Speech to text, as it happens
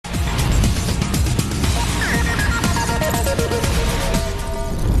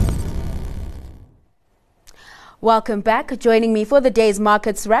Welcome back. Joining me for the day's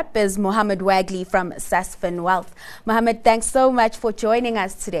markets wrap is Muhammed Wagley from Sasfin Wealth. Muhammed, thanks so much for joining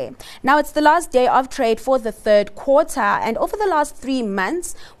us today. Now, it's the last day of trade for the third quarter, and over the last 3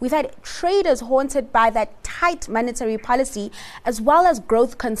 months, we've had traders haunted by that tight monetary policy as well as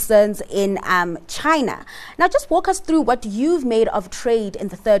growth concerns in China. Now, just walk us through what you've made of trade in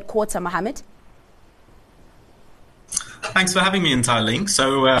the third quarter, Muhammed. Thanks for having me, Link.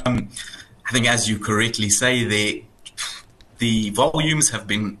 So, I think, as you correctly say, the volumes have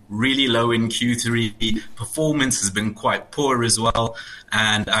been really low in Q3. Performance has been quite poor as well.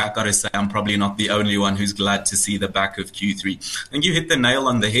 And I've got to say, I'm probably not the only one who's glad to see the back of Q3. I think you hit the nail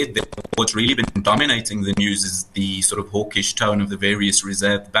on the head there. What's really been dominating the news is the sort of hawkish tone of the various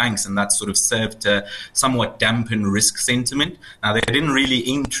reserve banks, and that sort of served to somewhat dampen risk sentiment. Now, they didn't really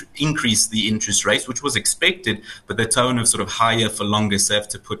increase the interest rates, which was expected, but the tone of sort of higher for longer served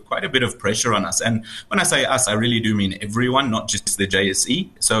to put quite a bit of pressure on us. And when I say us, I really do mean everyone, not just the JSE.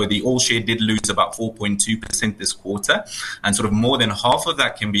 So the all share did lose about 4.2% this quarter, and sort of more than half of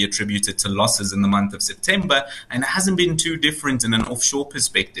that can be attributed to losses in the month of September, and it hasn't been too different in an offshore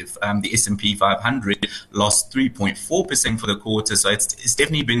perspective. The S&P 500 lost 3.4% for the quarter, so it's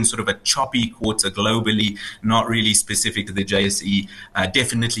definitely been sort of a choppy quarter globally, not really specific to the JSE.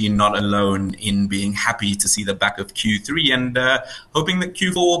 Definitely not alone in being happy to see the back of Q3 and hoping that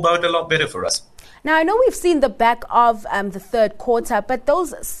Q4 will bode a lot better for us. Now, I know we've seen the back of the third quarter, but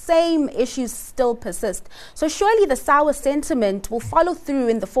those same issues still persist. So surely the sour sentiment will follow through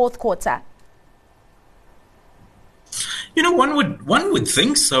in the fourth quarter. You know, one would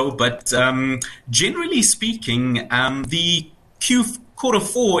think so, but generally speaking, the quarter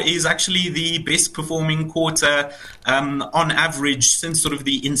four is actually the best performing quarter on average since sort of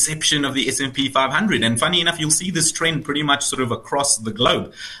the inception of the S&P 500. And funny enough, you'll see this trend pretty much sort of across the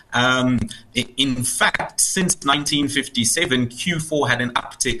globe. In fact, since 1957, Q4 had an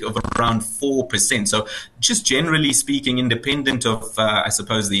uptick of around 4%. So just generally speaking, independent of, I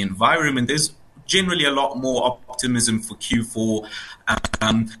suppose, the environment, there's generally a lot more optimism for Q4.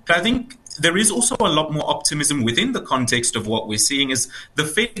 But I think there is also a lot more optimism within the context of what we're seeing is the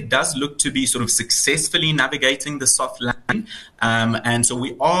Fed does look to be sort of successfully navigating the soft landing. And so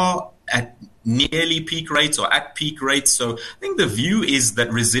we are at nearly peak rates or at peak rates. So I think the view is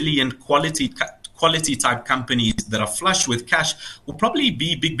that resilient quality type companies that are flush with cash will probably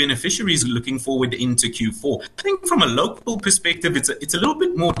be big beneficiaries looking forward into Q4. I think from a local perspective, it's a little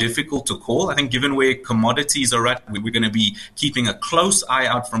bit more difficult to call. I think given where commodities are at, we're going to be keeping a close eye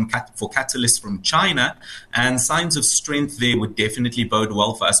out for catalysts from China, and signs of strength there would definitely bode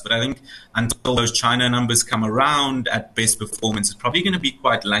well for us. But I think until those China numbers come around, at best performance is probably going to be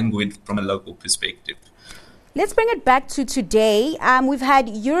quite languid from a local perspective. Let's bring it back to today. We've had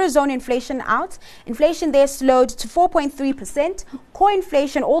Eurozone inflation out. Inflation there slowed to 4.3%. Core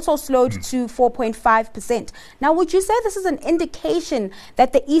inflation also slowed to 4.5%. Now, would you say this is an indication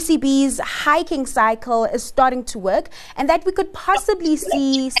that the ECB's hiking cycle is starting to work and that we could possibly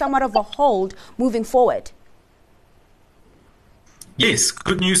see somewhat of a hold moving forward? Yes,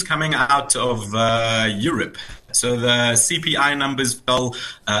 good news coming out of Europe. So the CPI numbers fell,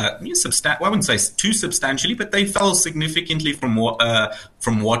 I wouldn't say too substantially, but they fell significantly from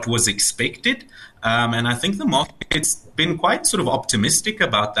what was expected. And I think the market's been quite sort of optimistic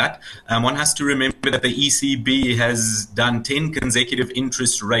about that. One has to remember that the ECB has done 10 consecutive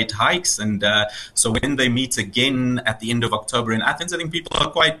interest rate hikes. And so when they meet again at the end of October in Athens, I think people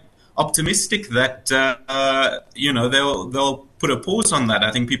are quite optimistic that, they'll put a pause on that. I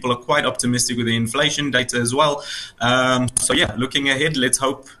think people are quite optimistic with the inflation data as well. So yeah, looking ahead, let's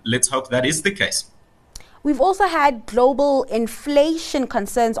hope that is the case. We've also had global inflation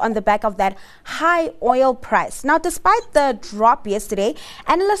concerns on the back of that high oil price. Now, despite the drop yesterday,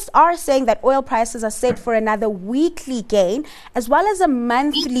 analysts are saying that oil prices are set for another weekly gain, as well as a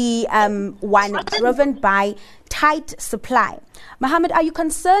monthly one driven by tight supply. Muhammad, are you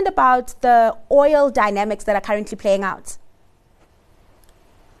concerned about the oil dynamics that are currently playing out?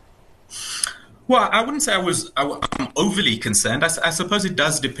 Well, I wouldn't say I'm overly concerned. I suppose it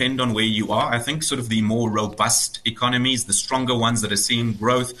does depend on where you are. I think sort of the more robust economies, the stronger ones that are seeing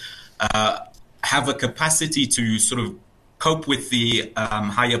growth, have a capacity to sort of cope with the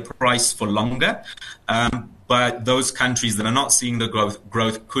higher price for longer. But those countries that are not seeing the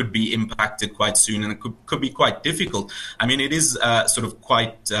growth could be impacted quite soon, and it could be quite difficult. I mean, it is sort of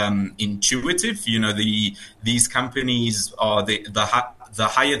quite intuitive. You know, these companies are the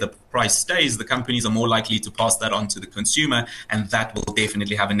higher the price stays, the companies are more likely to pass that on to the consumer, and that will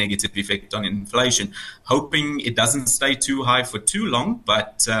definitely have a negative effect on inflation. Hoping it doesn't stay too high for too long,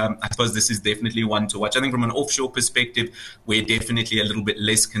 but I suppose this is definitely one to watch. I think from an offshore perspective, we're definitely a little bit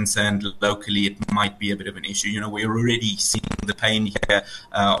less concerned. Locally, it might be a bit of an issue. We're already seeing the pain here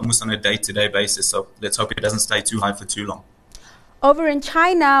almost on a day-to-day basis, so let's hope it doesn't stay too high for too long. Over in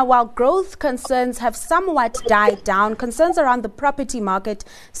China, while growth concerns have somewhat died down, concerns around the property market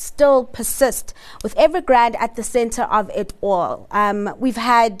still persist, with Evergrande at the center of it all. We've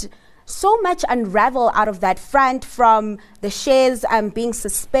had so much unravel out of that front, from the shares being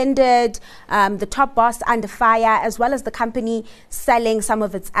suspended, the top boss under fire, as well as the company selling some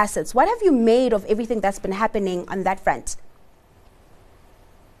of its assets. What have you made of everything that's been happening on that front?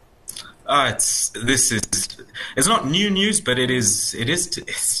 It's not new news, but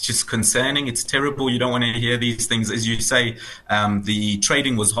it's just concerning. It's terrible. You don't want to hear these things. As you say, the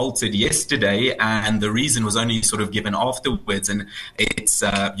trading was halted yesterday, and the reason was only sort of given afterwards. And it's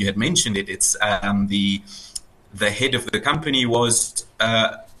you had mentioned it. It's the head of the company was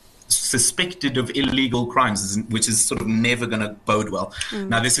suspected of illegal crimes, which is sort of never going to bode well.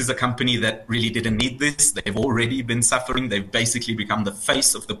 Now, this is a company that really didn't need this. They've already been suffering. They've basically become the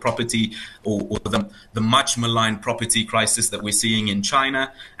face of the property or the much maligned property crisis that we're seeing in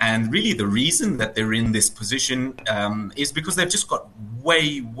China. And really the reason that they're in this position is because they've just got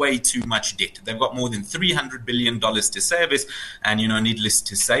way too much debt. They've got more than $300 billion to service. And, needless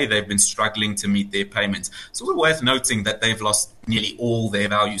to say, they've been struggling to meet their payments. So it's worth noting that they've lost nearly all their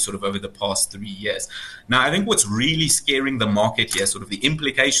value sort of over the past 3 years. Now, I think what's really scaring the market here, sort of the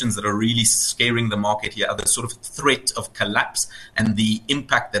implications that are really scaring the market here, are the sort of threat of collapse and the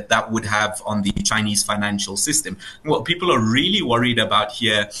impact that that would have on the Chinese financial system. What people are really worried about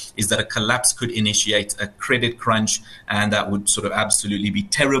here is that a collapse could initiate a credit crunch, and that would sort of absolutely be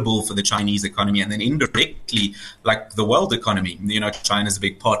terrible for the Chinese economy, and then indirectly, like the world economy. China's a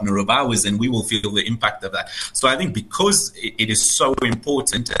big partner of ours, and we will feel the impact of that. So I think because it is so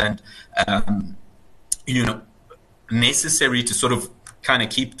important and necessary to sort of kind of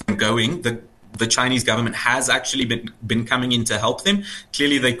keep them going, the Chinese government has actually been coming in to help them.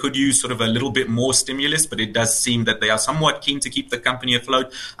 Clearly, they could use sort of a little bit more stimulus, but it does seem that they are somewhat keen to keep the company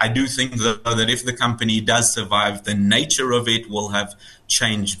afloat. I do think, though, that if the company does survive, the nature of it will have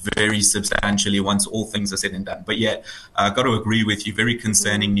changed very substantially once all things are said and done. But yeah, I've got to agree with you. Very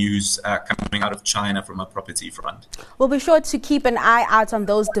concerning news coming out of China from a property front. We'll be sure to keep an eye out on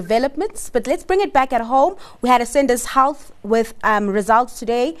those developments. But let's bring it back at home. We had Ascendas Health with results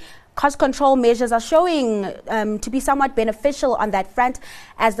today. Cost control measures are showing to be somewhat beneficial on that front,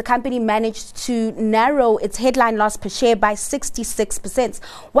 as the company managed to narrow its headline loss per share by 66%.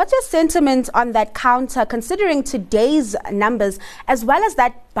 What's your sentiment on that counter, considering today's numbers, as well as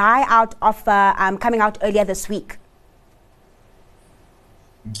that buyout offer coming out earlier this week?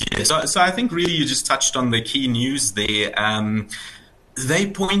 Yeah, so I think really you just touched on the key news there. They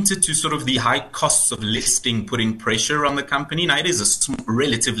pointed to sort of the high costs of listing putting pressure on the company. Now, it is a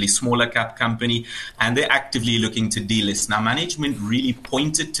relatively smaller cap company, and they're actively looking to delist. Now, management really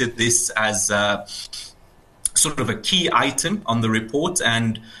pointed to this as sort of a key item on the report,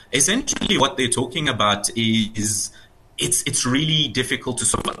 and essentially what they're talking about is it's really difficult to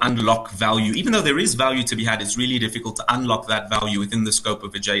sort of unlock value. Even though there is value to be had, it's really difficult to unlock that value within the scope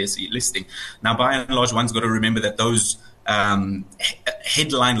of a JSE listing. Now, by and large, one's got to remember that those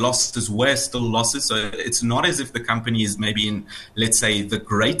headline losses were still losses, so it's not as if the company is maybe in, let's say, the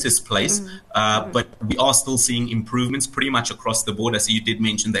greatest place, but we are still seeing improvements pretty much across the board. As you did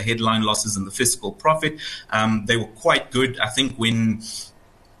mention, the headline losses and the fiscal profit, they were quite good. I think when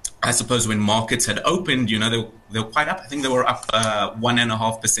markets had opened, they were quite up. I think they were up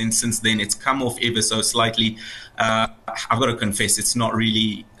 1.5%. Since then, it's come off ever so slightly. I've got to confess, it's not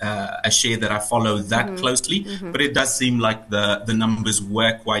really a share that I follow that closely, but it does seem like the numbers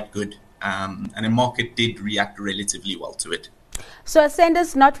were quite good, and the market did react relatively well to it. So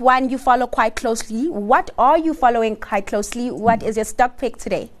Ascendas, not one you follow quite closely. What are you following quite closely? What is your stock pick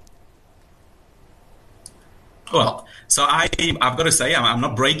today? Well, so I've got to say, I'm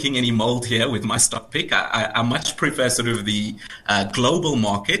not breaking any mold here with my stock pick. I much prefer sort of the global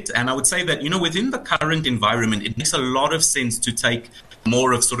market. And I would say that, within the current environment, it makes a lot of sense to take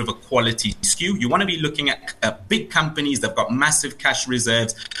more of sort of a quality skew. You want to be looking at big companies that have got massive cash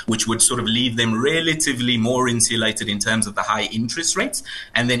reserves, which would sort of leave them relatively more insulated in terms of the high interest rates.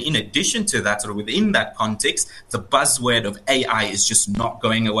 And then in addition to that, sort of within that context, the buzzword of AI is just not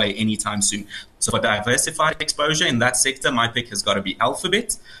going away anytime soon. So for diversified exposure in that sector, my pick has got to be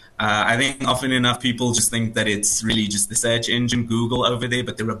Alphabet. I think often enough people just think that it's really just the search engine, Google over there,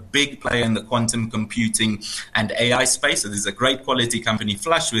 but they're a big player in the quantum computing and AI space. So there's a great quality company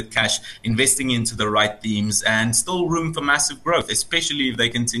flush with cash, investing into the right themes, and still room for massive growth, especially if they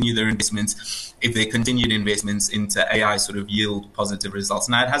continue their investments, if their continued investments into AI sort of yield positive results.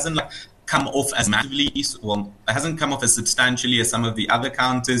 Now, it hasn't come off as massively, well, it hasn't come off as substantially as some of the other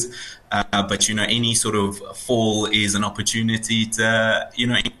counters, but any sort of fall is an opportunity to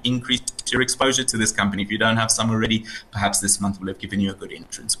increase your exposure to this company. If you don't have some already, perhaps this month will have given you a good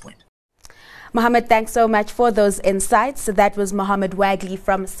entrance point. Muhammad, thanks so much for those insights. So that was Muhammed Wagley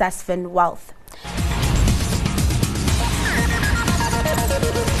from Sasfin Wealth.